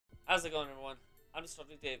How's it going, everyone? I'm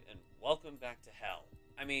Destructive Dave, and welcome back to hell.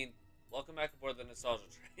 I mean, welcome back aboard the nostalgia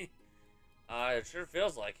train. It sure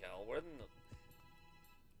feels like hell. We're in the...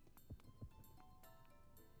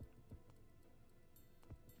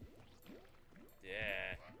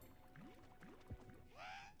 Yeah.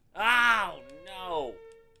 Oh, no!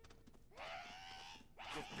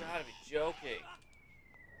 You've gotta be joking.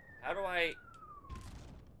 How do I...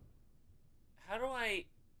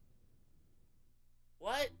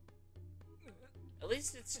 What? At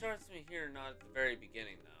least it starts me here, not at the very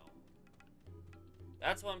beginning, though.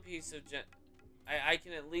 That's one piece of I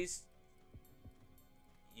can at least...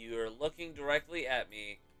 You're looking directly at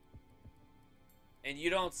me, and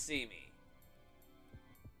you don't see me.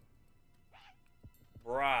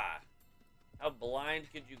 Bruh. How blind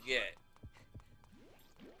could you get?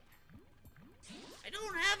 I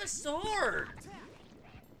don't have a sword!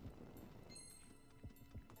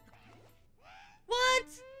 What?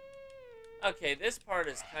 Okay, this part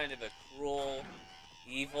is kind of a cruel,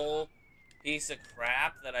 evil piece of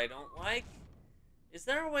crap that I don't like. Is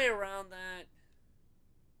there a way around that?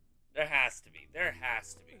 There has to be. There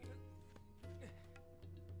has to be.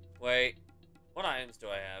 Wait. What items do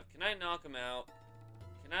I have? Can I knock them out?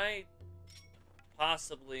 Can I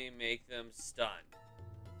possibly make them stun?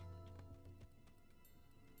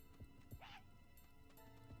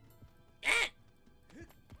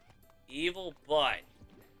 Evil butt.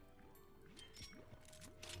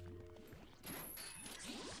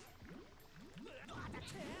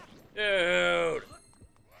 Dude.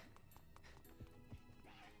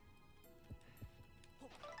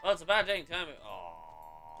 Well, it's about dang time.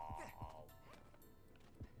 Oh.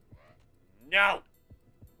 No.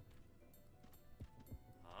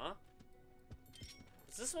 Huh?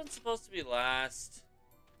 Is this one supposed to be last?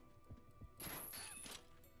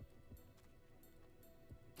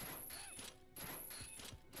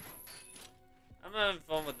 I'm having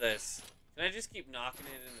fun with this. Can I just keep knocking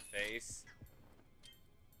it in the face?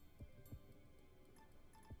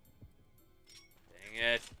 Dang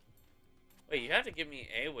it. Wait, you have to give me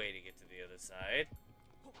a way to get to the other side.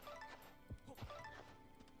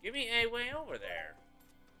 Give me a way over there.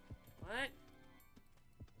 What?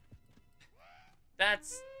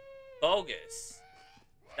 That's bogus.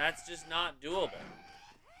 That's just not doable.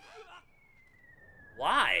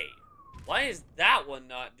 Why? Why is that one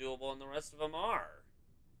not doable and the rest of them are?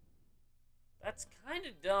 That's kind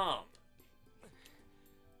of dumb.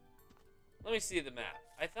 Let me see the map.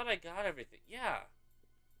 I thought I got everything. Yeah.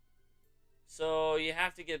 So you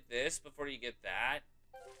have to get this before you get that?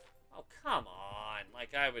 Oh, come on.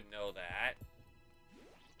 Like I would know that.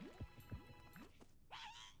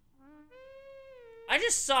 I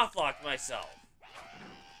just softlocked myself.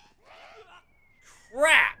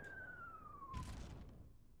 Crap.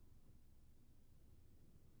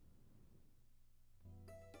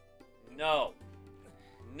 No.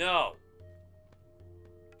 No.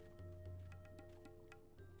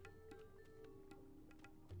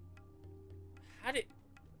 How did...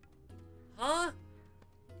 Huh?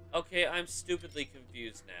 Okay, I'm stupidly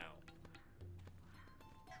confused now.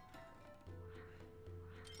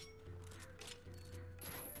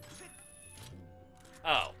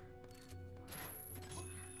 Oh.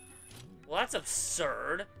 Well, that's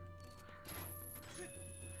absurd.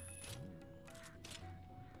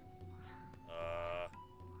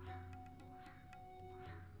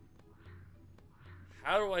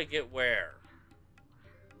 How do I get where?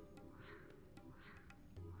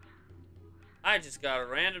 I just got a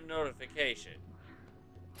random notification.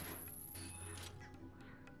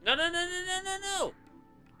 No, no, no, no, no, no, no!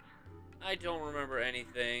 I don't remember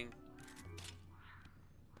anything.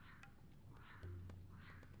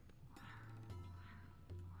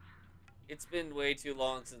 It's been way too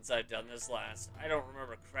long since I've done this last. I don't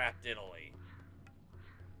remember crap diddly.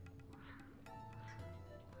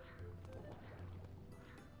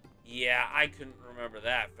 Yeah, I couldn't remember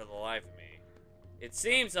that for the life of me. It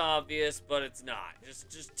seems obvious, but it's not.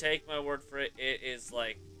 Just take my word for it. It is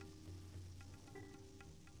like...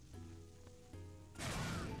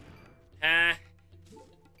 Huh?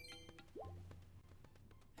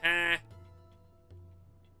 Huh?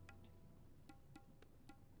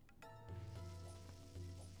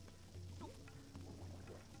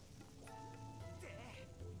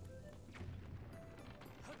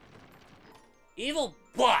 Evil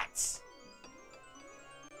butts!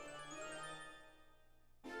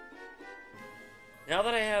 Now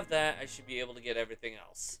that I have that, I should be able to get everything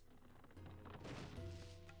else.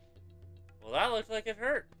 Well, that looked like it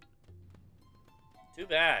hurt. Too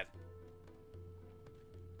bad.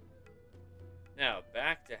 Now,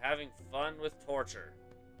 back to having fun with torture.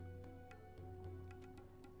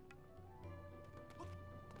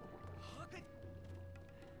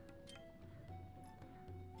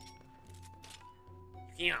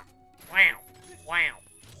 Yeah. Wow. Wow.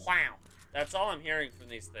 Wow. That's all I'm hearing from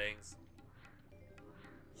these things.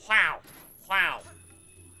 Wow. Wow.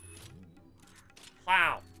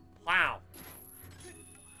 Wow. Wow.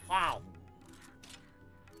 Wow.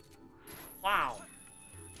 Wow.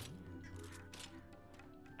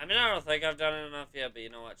 I mean, I don't think I've done it enough yet, but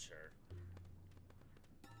you know what? Sure.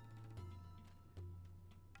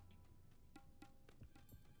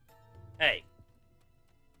 Hey.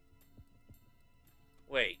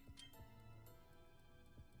 Wait.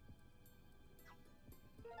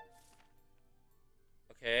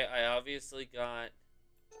 Okay, I obviously got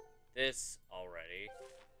this already.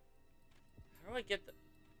 How do I get the...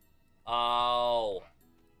 Oh.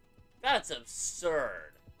 That's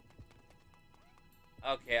absurd.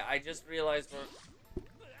 Okay, I just realized we're...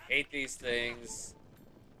 Hate these things.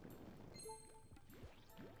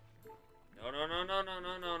 No, no, no, no, no,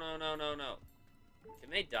 no, no, no, no, no, no.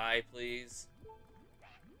 Can they die, please?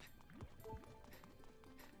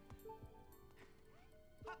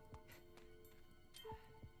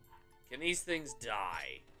 Can these things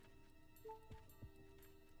die?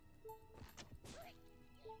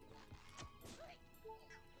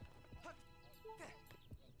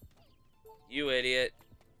 You idiot.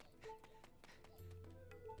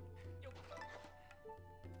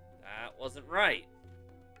 That wasn't right.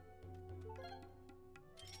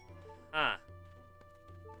 Huh.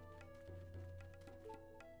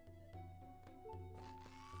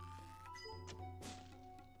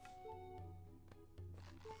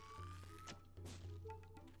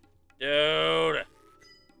 Dude!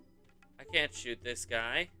 I can't shoot this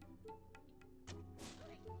guy.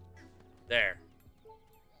 There.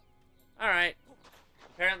 Alright.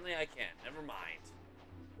 Apparently I can. Never mind.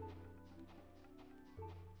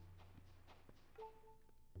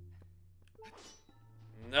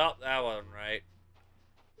 Nope, that wasn't right.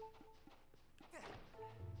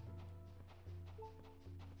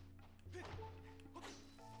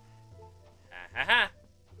 Ha ha ha!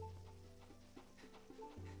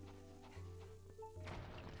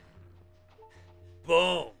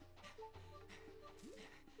 Boom!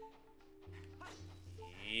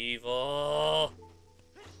 Evil!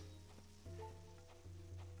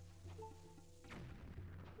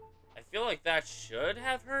 I feel like that should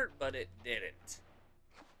have hurt, but it didn't.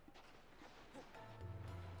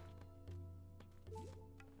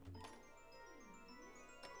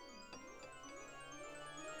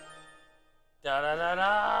 Da da da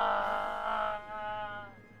da!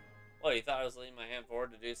 Well, you thought I was leaning my hand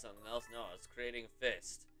forward to do something else? No, I was creating a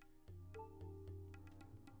fist.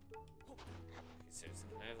 Okay, seriously,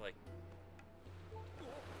 can I have, like...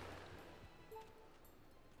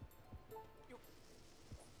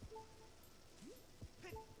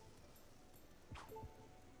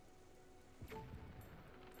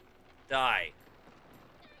 Die.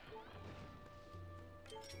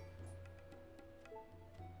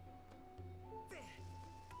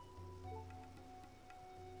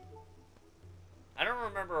 I don't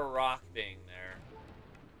remember a rock being there.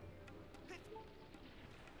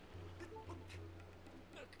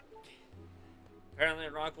 Apparently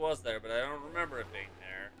a rock was there, but I don't remember it being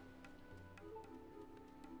there.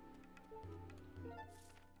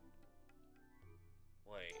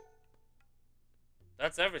 Wait.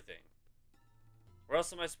 That's everything. Where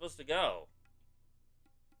else am I supposed to go?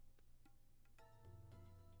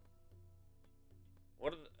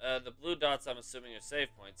 What are the blue dots, I'm assuming, are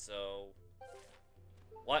save points, so...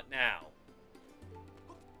 What now?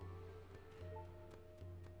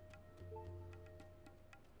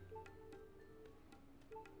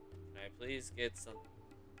 Can I please get some...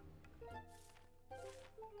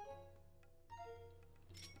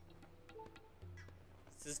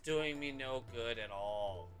 This is doing me no good at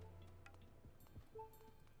all.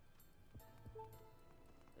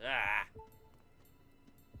 Ah.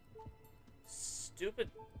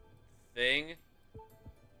 Stupid thing.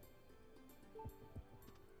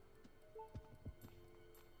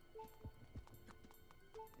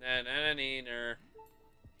 Na-na-na-neener.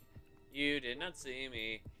 You did not see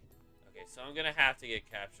me. Okay, so I'm gonna have to get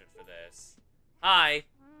captured for this. Hi.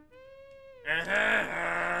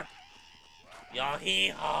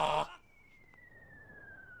 Yahee-haw.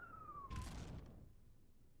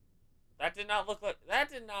 That did not look like... That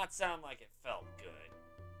did not sound like it felt good.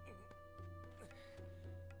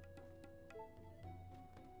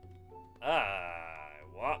 I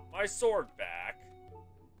want my sword back.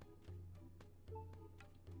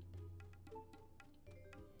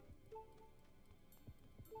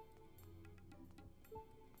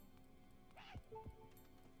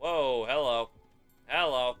 Whoa, hello.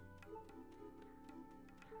 Hello.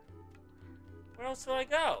 Where else do I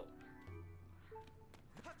go?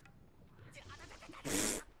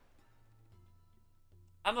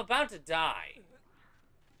 I'm about to die.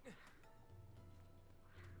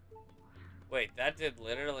 Wait, that did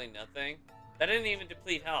literally nothing? That didn't even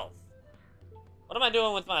deplete health. What am I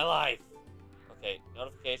doing with my life? Okay,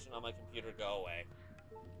 notification on my computer, go away.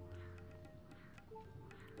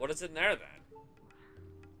 What is in there then?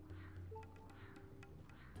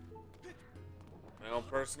 My own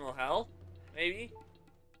personal hell? Maybe?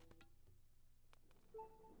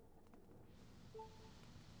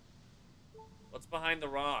 What's behind the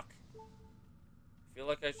rock? I feel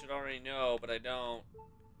like I should already know, but I don't.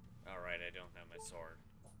 Alright, I don't have my sword.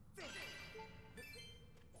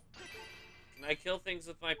 Can I kill things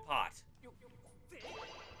with my pot?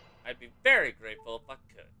 I'd be very grateful if I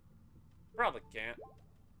could. Probably can't.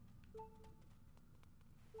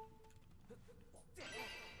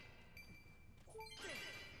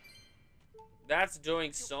 That's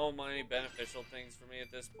doing so many beneficial things for me at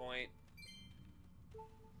this point.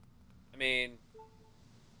 I mean...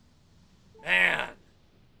 Man!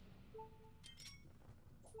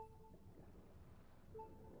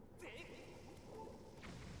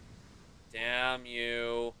 Damn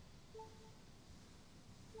you.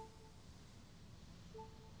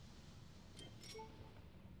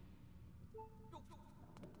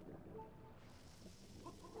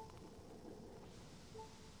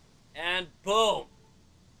 And boom!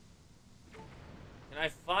 Can I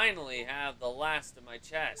finally have the last of my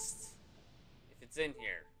chests? If it's in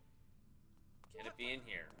here. Can it be in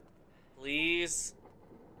here? Please?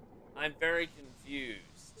 I'm very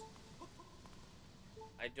confused.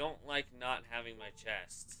 I don't like not having my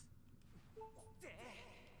chest.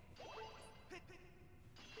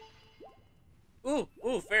 Ooh,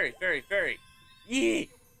 ooh, fairy, fairy, fairy. Yee!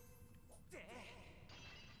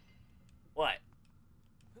 What?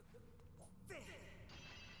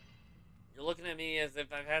 You're looking at me as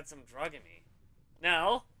if I've had some drug in me.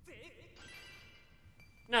 No.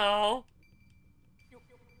 No.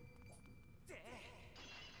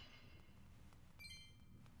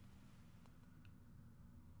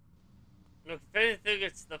 Look, if anything,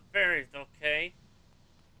 it's the fairies, okay?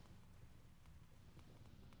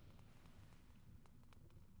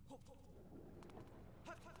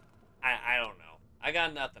 I don't know. I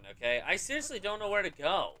got nothing, okay? I seriously don't know where to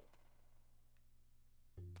go.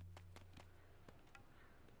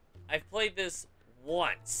 I've played this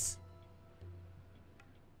once.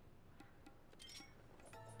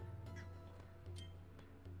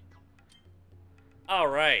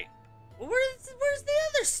 Alright. Well, where's the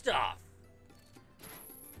other stuff?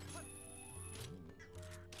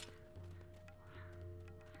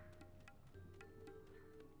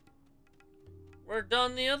 Where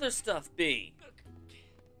done the other stuff be?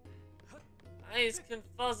 Eyes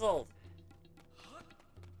confuzzled.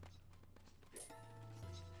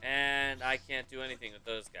 And I can't do anything with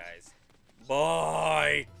those guys.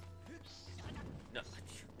 Bye! No.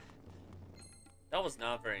 That was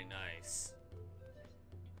not very nice.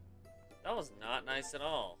 That was not nice at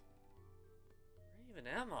all. Where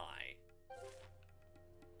even am I?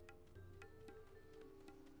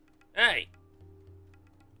 Hey!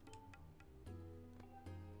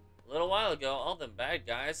 A little while ago, all them bad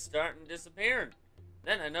guys started disappearing.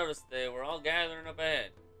 Then I noticed they were all gathering up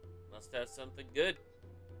ahead. Must have something good.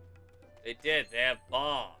 They did. They have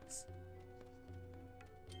bombs.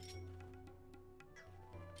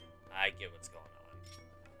 I get what's going on.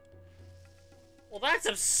 Well, that's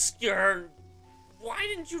obscure. Why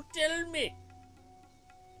didn't you tell me?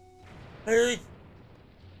 Hey.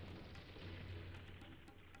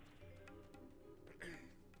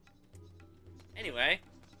 Anyway.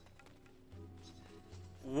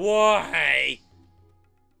 Why?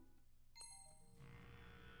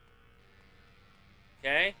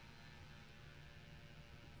 Okay.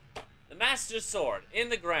 The Master's Sword in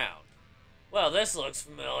the ground. Well, this looks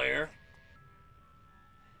familiar.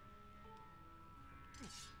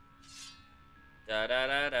 Da da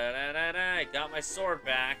da da da da da. I got my sword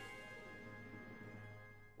back.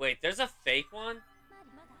 Wait, there's a fake one?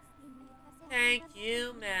 Thank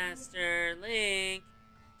you, Master Link.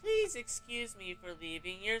 Please excuse me for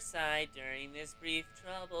leaving your side during this brief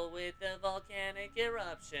trouble with the volcanic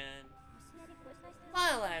eruption.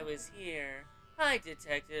 While I was here, I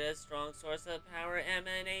detected a strong source of power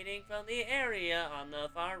emanating from the area on the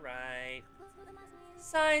far right.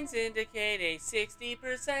 Signs indicate a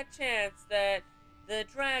 60% chance that the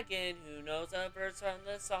dragon who knows a verse from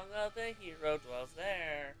the Song of the Hero dwells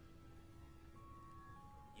there.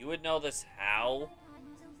 You would know this how?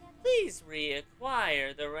 Please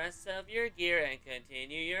reacquire the rest of your gear and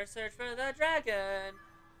continue your search for the dragon.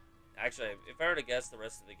 Actually, if I were to guess, the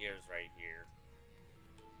rest of the gear is right here.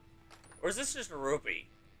 Or is this just a rupee?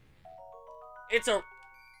 It's a...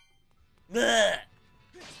 Bleh.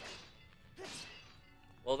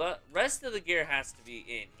 Well, the rest of the gear has to be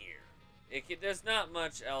in here. There's not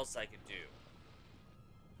much else I can do.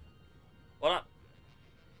 What up?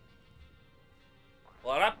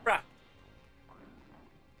 What up, bruh?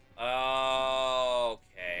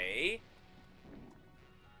 Okay.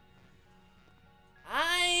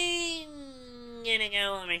 I'm gonna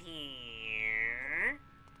go over here.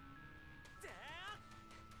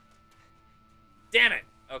 Damn it!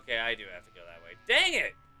 Okay, I do have to go that way. Dang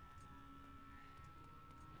it!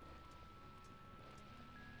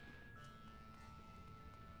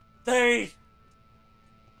 Fairies!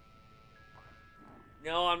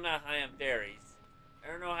 No, I'm not high on fairies. I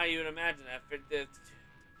don't know how you would imagine that.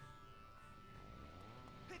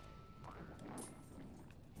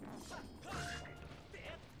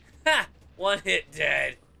 Ha! One hit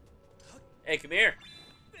dead. Hey, come here.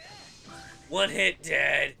 One hit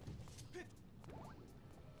dead.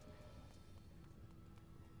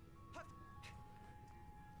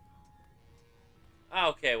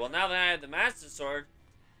 Okay, well now that I have the Master Sword,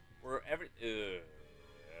 everything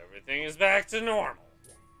is back to normal.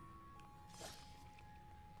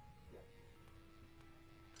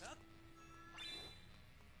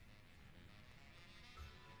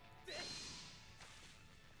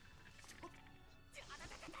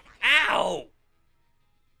 Ow!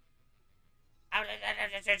 Ouch,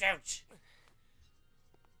 ouch, ouch, ouch.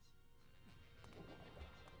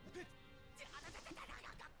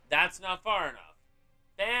 That's not far enough.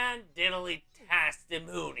 Fan diddly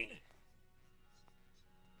tastimony.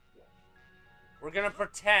 We're gonna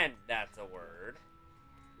pretend that's a word.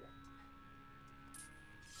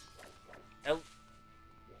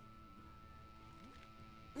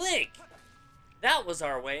 Link! That was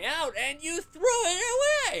our way out, and you threw it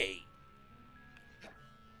away!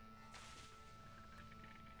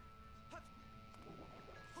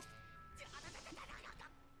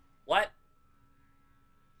 What?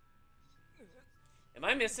 Am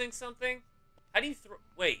I missing something? How do you throw...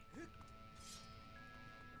 Wait.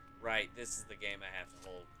 Right, this is the game I have to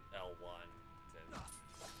hold L1.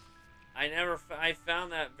 I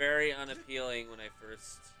found that very unappealing when I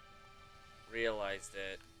first realized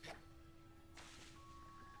it.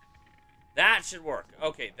 That should work.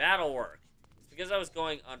 Okay, that'll work. It's because I was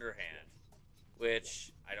going underhand.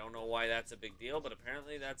 Which, I don't know why that's a big deal, but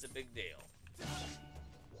apparently that's a big deal.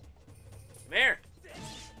 Come here!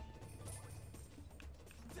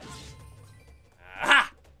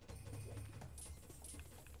 Aha!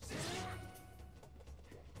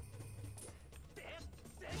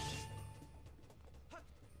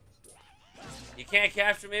 You can't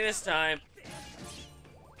capture me this time.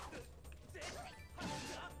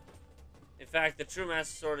 In fact, the True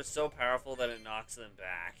Master Sword is so powerful that it knocks them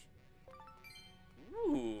back.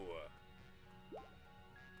 Ooh.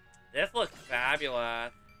 This looks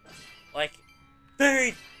fabulous. Like,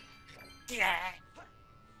 very...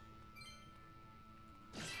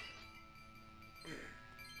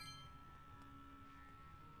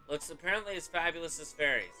 Looks apparently as fabulous as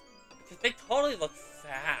fairies. Because they totally look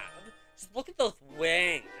fab. Just look at those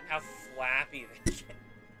wings and how flappy they get.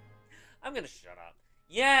 I'm gonna shut up.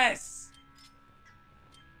 Yes!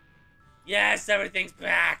 Yes, everything's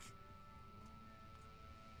back!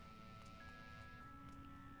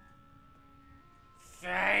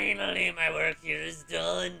 Finally, my work here is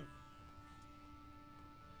done.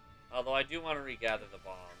 Although I do want to regather the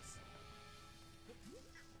bombs.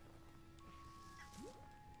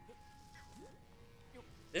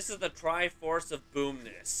 This is the Triforce of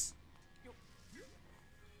Boomness.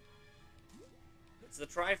 It's the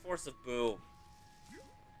Triforce of Boom.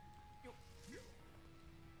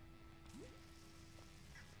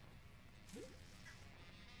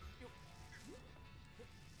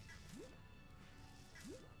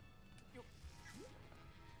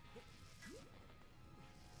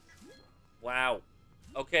 Wow.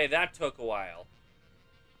 Okay, that took a while.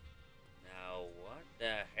 Now, what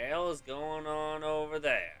the hell is going on over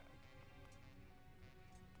there?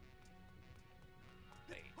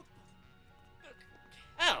 Wait.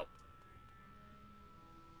 Oh!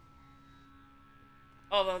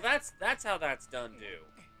 Although that's how that's done too.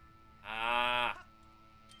 Ah.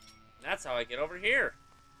 That's how I get over here.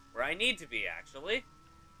 Where I need to be, actually.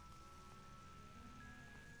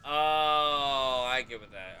 Oh, I get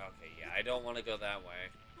with that. Okay, yeah, I don't want to go that way.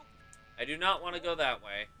 I do not want to go that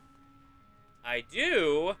way. I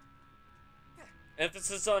do.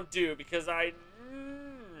 Emphasis on do, because I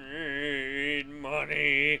need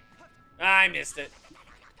money. I missed it.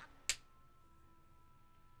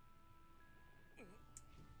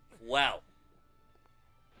 Well.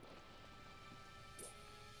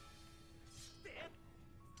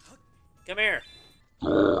 Come here.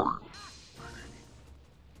 I've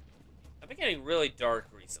been getting really dark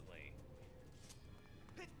recently.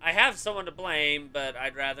 I have someone to blame, but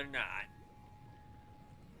I'd rather not.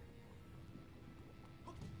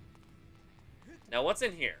 Now, what's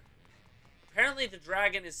in here? Apparently the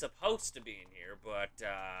dragon is supposed to be in here, but,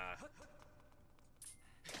 I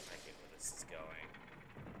get where this is going.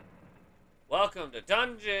 Welcome to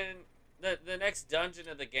the next dungeon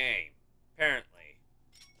of the game, apparently.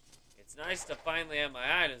 It's nice to finally have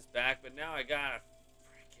my items back, but now I gotta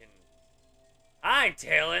frickin'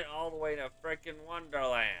 hightail it all the way to frickin'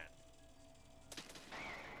 Wonderland.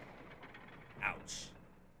 Ouch.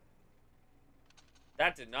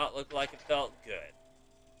 That did not look like it felt good.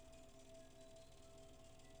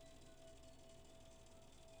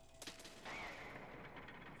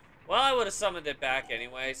 Well, I would have summoned it back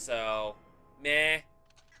anyway, so... meh.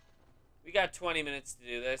 We got 20 minutes to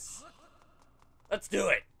do this. Let's do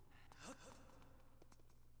it!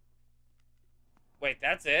 Wait,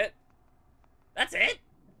 that's it? That's it?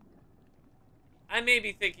 I may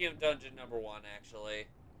be thinking of dungeon number 1, actually.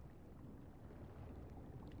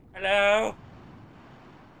 Hello?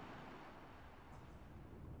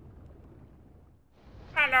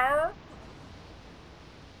 Hello?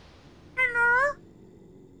 Hello?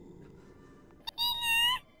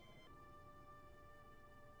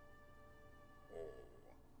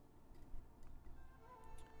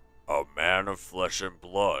 A man of flesh and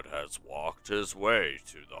blood has walked his way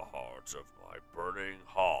to the heart of my burning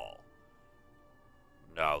hall.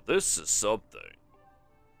 Now this is something.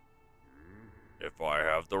 If I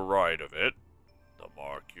have the right of it, the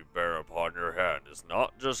mark you bear upon your hand is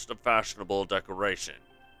not just a fashionable decoration.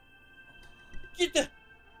 Get the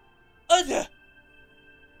other.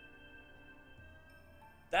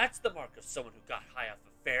 That's the mark of someone who got high off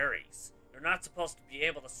of fairies. You're not supposed to be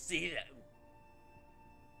able to see them.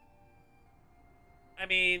 I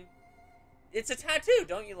mean, it's a tattoo.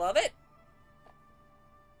 Don't you love it?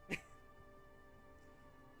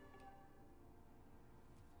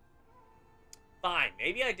 Fine,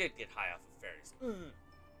 maybe I did get high off of fairies.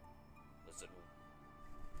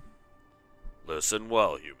 Listen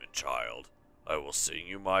well, human child. I will sing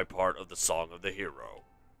you my part of the Song of the Hero.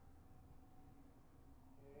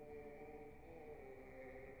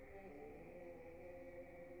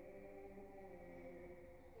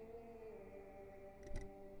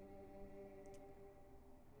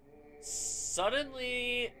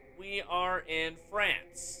 Suddenly, we are in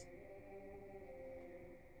France.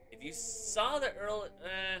 If you saw the early...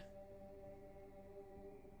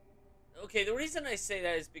 Okay, the reason I say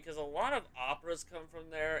that is because a lot of operas come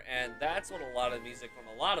from there, and that's what a lot of music from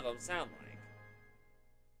a lot of them sound like.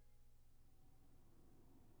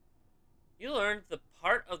 You learned the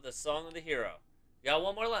part of the Song of the Hero. You got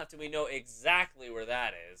one more left, and we know exactly where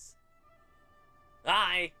that is.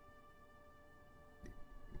 Bye!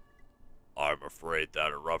 I'm afraid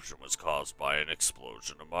that eruption was caused by an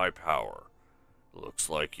explosion of my power. Looks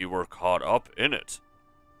like you were caught up in it.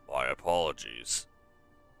 My apologies.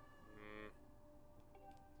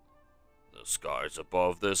 The skies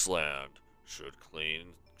above this land should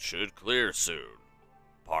clear soon.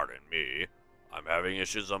 Pardon me, I'm having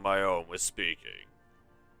issues on my own with speaking.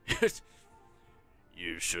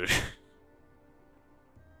 You should...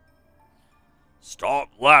 Stop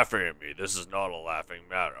laughing at me. This is not a laughing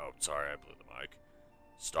matter. Oh, sorry, I blew the mic.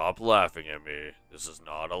 Stop laughing at me. This is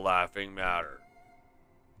not a laughing matter.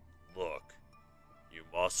 Look, you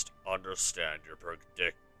must understand your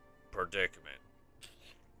predicament.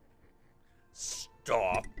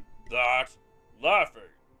 Stop that laughing.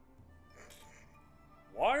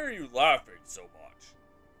 Why are you laughing so much?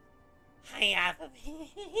 I have a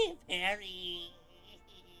very...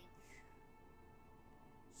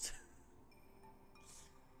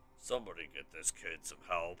 Somebody get this kid some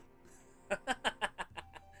help.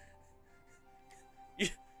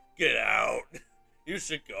 Get out. You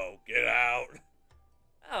should go. Get out.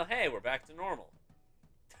 Oh, hey, we're back to normal.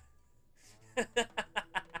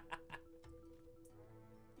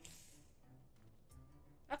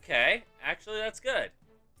 Okay, actually that's good.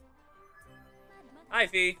 Hi,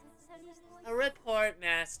 Fee. A report,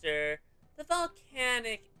 Master. The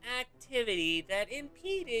volcanic activity that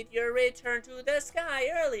impeded your return to the sky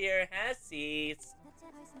earlier has ceased.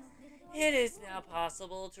 It is now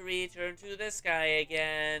possible to return to the sky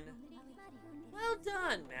again. Well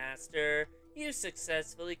done, Master. You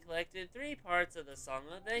successfully collected 3 parts of the Song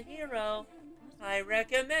of the Hero. I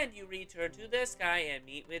recommend you return to the sky and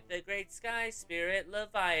meet with the great sky spirit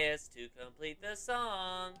Levias to complete the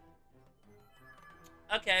song.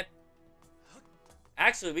 Okay.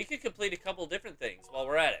 Actually, we could complete a couple different things while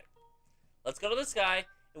we're at it. Let's go to the sky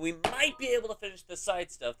And we might be able to finish the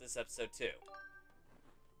side stuff this episode too.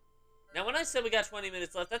 Now, when I said we got 20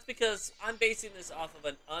 minutes left, that's because I'm basing this off of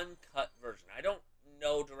an uncut version. I don't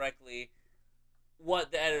know directly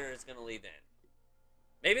what the editor is going to leave in.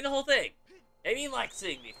 Maybe the whole thing. Maybe you like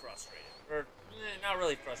seeing me frustrated. Or, not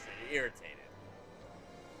really frustrated, irritated.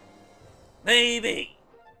 Maybe.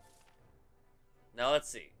 Now, let's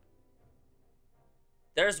see.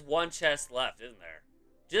 There's one chest left, isn't there?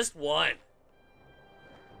 Just one.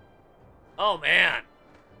 Oh, man.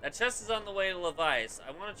 That chest is on the way to Levice.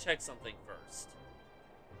 I want to check something first.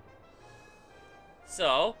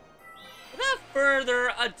 So, without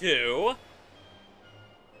further ado...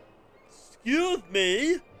 Excuse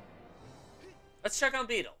me. Let's check on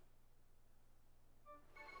Beetle.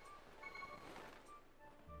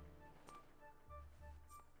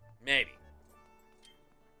 Maybe.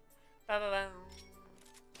 Ba-ba-ba.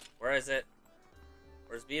 Where is it?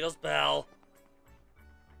 Where's Beetle's bell?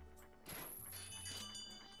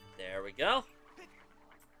 There we go.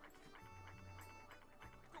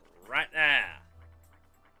 Right there.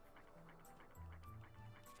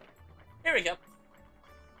 Here we go.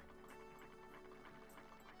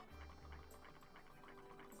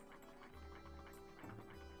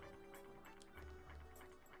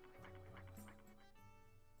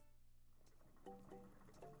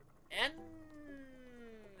 And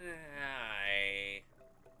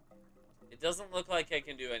it doesn't look like I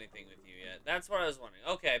can do anything with you yet. That's what I was wondering.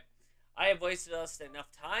 Okay, I have wasted us enough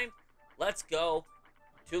time. Let's go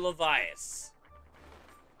to Levice.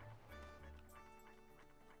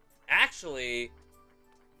 Actually,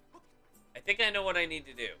 I think I know what I need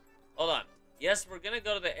to do. Hold on. Yes, we're going to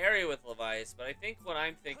go to the area with Levice, but I think what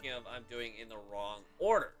I'm thinking of, I'm doing in the wrong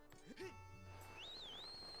order.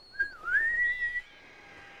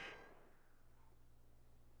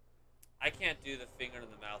 I can't do the finger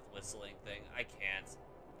in the mouth whistling thing. I can't.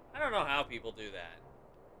 I don't know how people do that.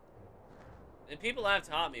 And people have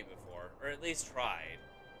taught me before, or at least tried.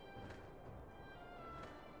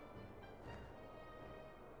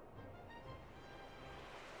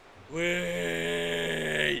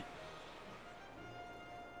 Wait!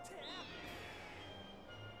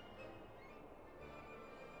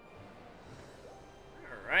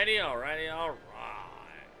 Alrighty, alrighty, alright.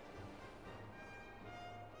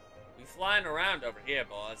 We flying around over here,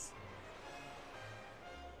 boys.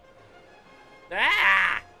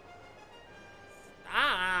 Ah!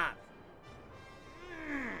 Stop!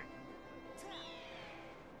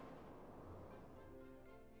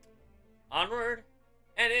 Onward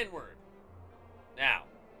and inward. Now,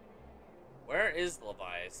 where is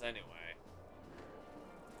Levice anyway?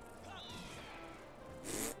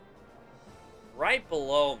 Right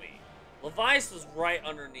below me. Levice was right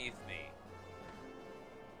underneath me.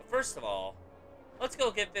 But first of all, let's go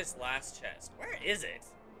get this last chest. Where is it?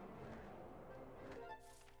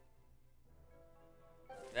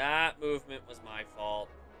 That movement was my fault.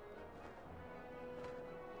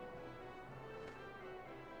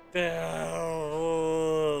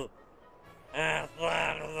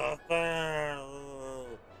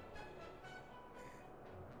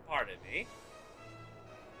 Pardon me.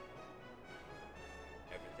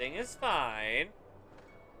 Everything is fine.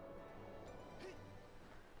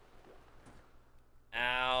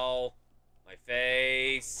 Ow. My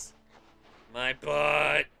face. My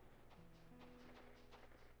butt.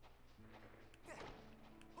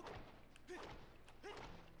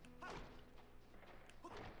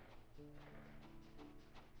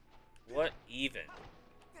 What even?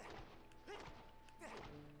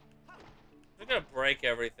 I'm gonna break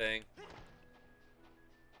everything.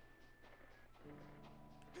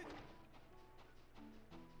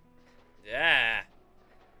 Yeah.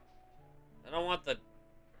 I don't want the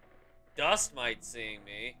dust mite seeing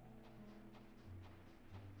me.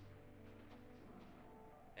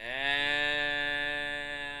 And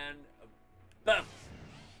boom.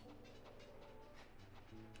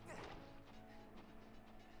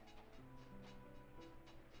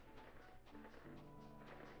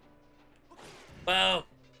 Boom!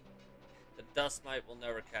 The dust mite will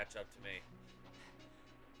never catch up to me.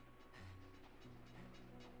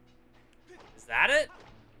 Is that it?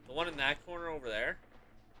 The one in that corner over there?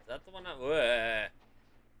 Is that the one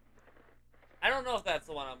I don't know if that's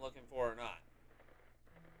the one I'm looking for or not.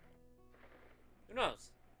 Who knows?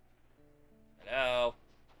 Hello?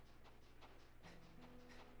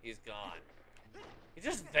 He's gone. He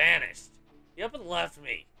just vanished. He up and left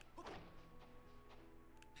me.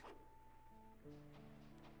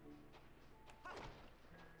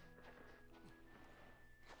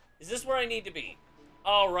 Is this where I need to be?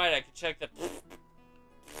 All right, I can check the...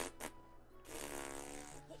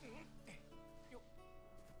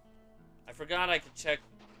 forgot I could check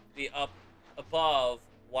the up above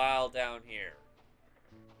while down here.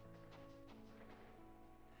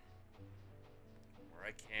 Or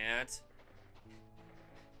I can't.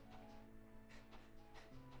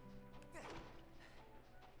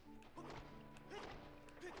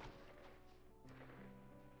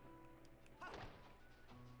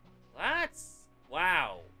 That's...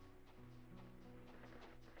 wow.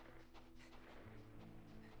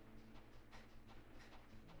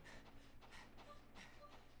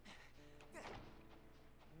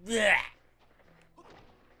 Blech.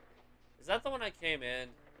 Is that the one I came in?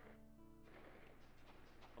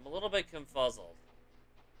 I'm a little bit confuzzled.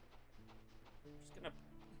 I'm just gonna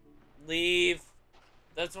leave.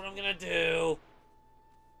 That's what I'm gonna do.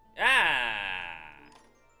 Ah!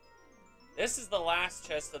 This is the last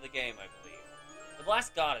chest of the game, I believe. The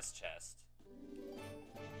last goddess chest.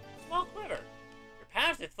 Small quiver. Your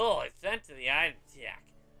path is full. It's sent to the item jack.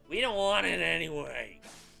 We don't want it anyway.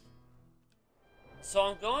 So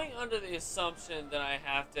I'm going under the assumption that I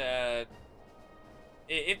have to...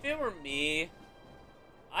 If it were me,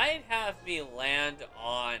 I'd have me land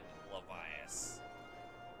on Levias.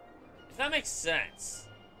 If that makes sense.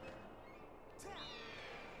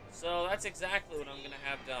 So that's exactly what I'm going to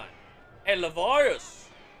have done. Hey, Levias!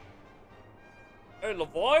 Hey,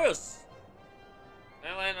 Levias!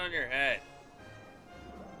 Can I land on your head?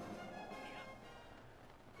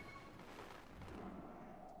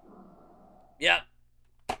 Yep.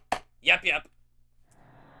 Yep.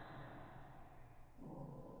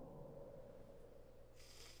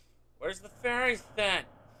 Where's the fairy scent?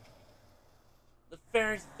 The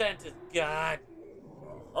fairy scent is God.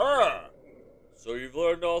 Ah! So you've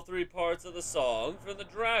learned all 3 parts of the song from the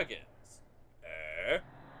dragons. Eh?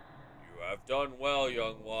 You have done well,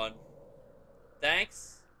 young one.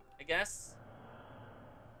 Thanks, I guess.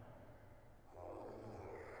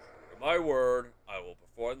 For my word, I will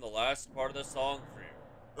perform the last part of the song for you.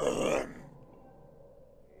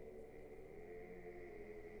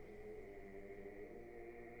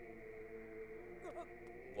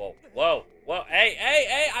 Whoa.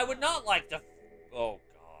 Hey, I would not like to... Oh,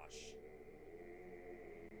 gosh.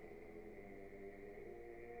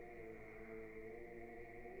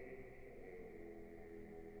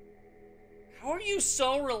 How are you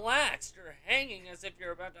so relaxed? You're hanging as if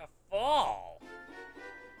you're about to fall.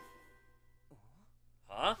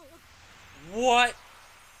 Huh? What?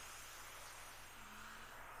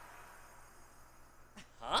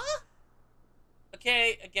 Huh?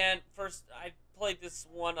 Okay, again, first, I played this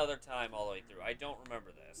one other time all the way through. I don't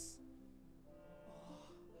remember this.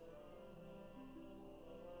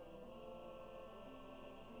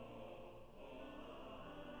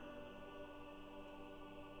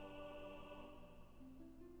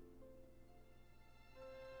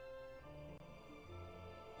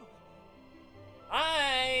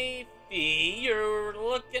 Hi, Fee, you're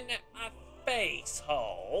looking at my face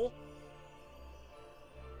hole.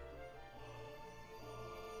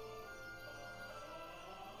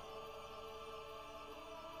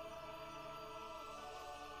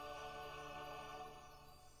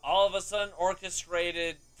 All of a sudden,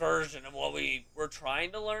 orchestrated version of what we were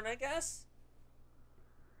trying to learn, I guess?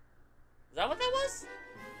 Is that what that was?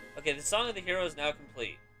 Okay, the Song of the Hero is now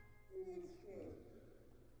complete.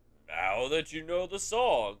 Now that you know the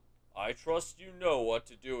song, I trust you know what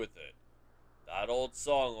to do with it. That old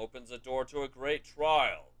song opens a door to a great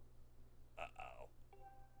trial. Uh-oh.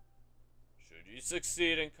 Should you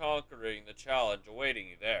succeed in conquering the challenge awaiting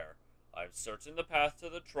you there, I'm certain the path to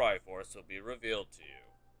the Triforce will be revealed to you.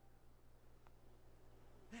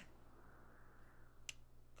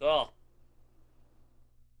 Cool.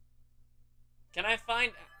 Can I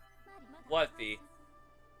find... What, Fee?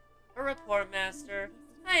 A report, Master.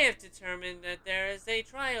 I have determined that there is a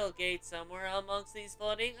trial gate somewhere amongst these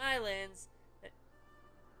floating islands.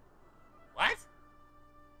 What?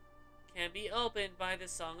 Can be opened by the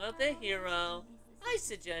Song of the Hero. I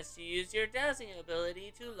suggest you use your dowsing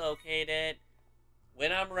ability to locate it.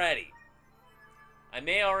 When I'm ready. I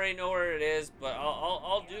may already know where it is, but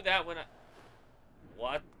I'll do that when I...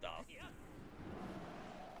 What the...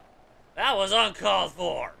 That was uncalled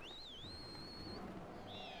for!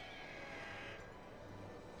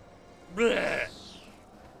 Blech.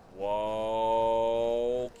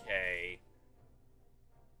 Whoa, okay.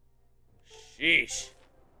 Sheesh.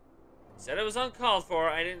 Said it was uncalled for,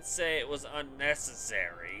 I didn't say it was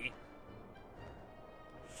unnecessary.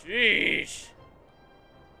 Sheesh.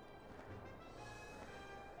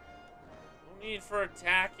 No need for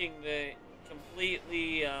attacking the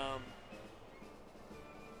completely,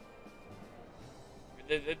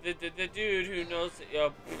 the dude who knows,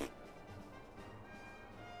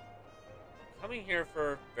 coming here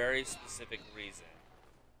for a very specific reason.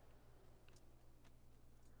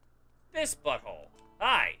 This butthole.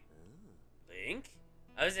 Hi. Link?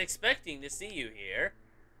 I was expecting to see you here.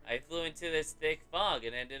 I flew into this thick fog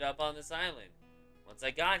and ended up on this island. Once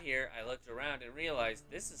I got here, I looked around and realized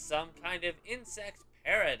this is some kind of insect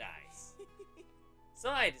paradise.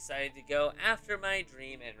 So I decided to go after my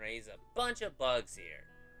dream and raise a bunch of bugs here.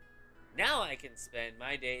 Now I can spend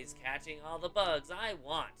my days catching all the bugs I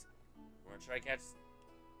want. Wanna try catch...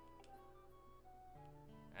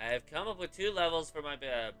 I have come up with 2 levels for my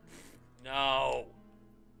bed. No.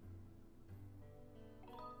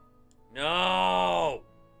 No!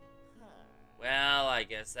 Well, I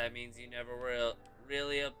guess that means you never were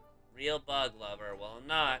really a real bug lover. Well, I'm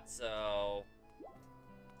not, so...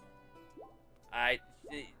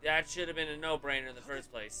 That should have been a no-brainer in the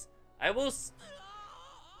first place. I will...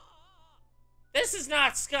 This is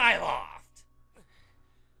not Skyloft!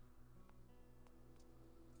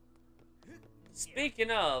 Speaking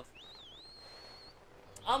of...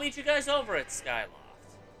 I'll meet you guys over at Skyloft.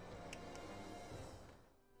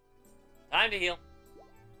 Time to heal.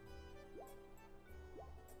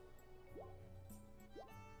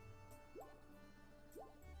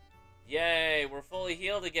 Yay, we're fully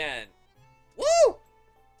healed again. Woo!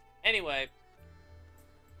 Anyway.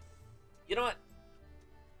 You know what?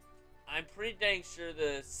 I'm pretty dang sure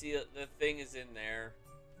the thing is in there,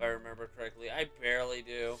 if I remember correctly. I barely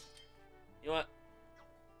do. You know what?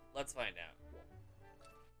 Let's find out.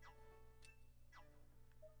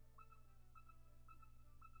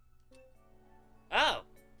 Oh!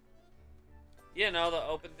 You know, the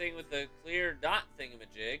open thing with the clear dot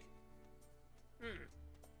thingamajig.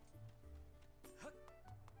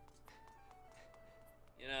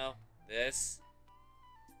 You know, this.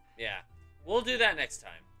 Yeah. We'll do that next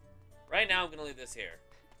time. Right now, I'm going to leave this here.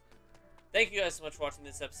 Thank you guys so much for watching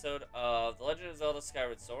this episode of The Legend of Zelda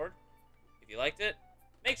Skyward Sword. If you liked it,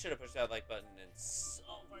 make sure to push that like button and so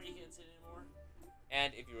far you can't see it anymore.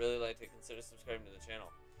 And if you really like it, consider subscribing to the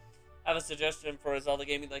channel. Have a suggestion for a Zelda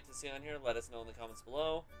game you'd like to see on here? Let us know in the comments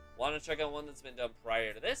below. Want to check out one that's been done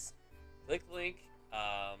prior to this? Click the link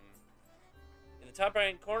in the top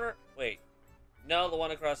right corner. Wait. No, the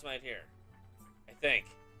one across my head here. I think.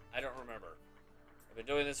 I don't remember. I've been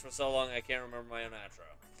doing this for so long I can't remember my own outro.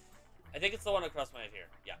 I think it's the one across my head here.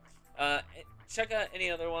 Yeah. Check out any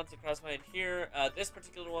other ones across my head here. This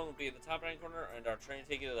particular one will be in the top right corner, and our train will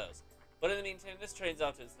take you to those. But in the meantime, this train's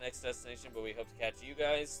off to its next destination, but we hope to catch you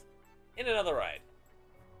guys in another ride.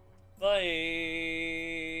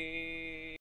 Bye!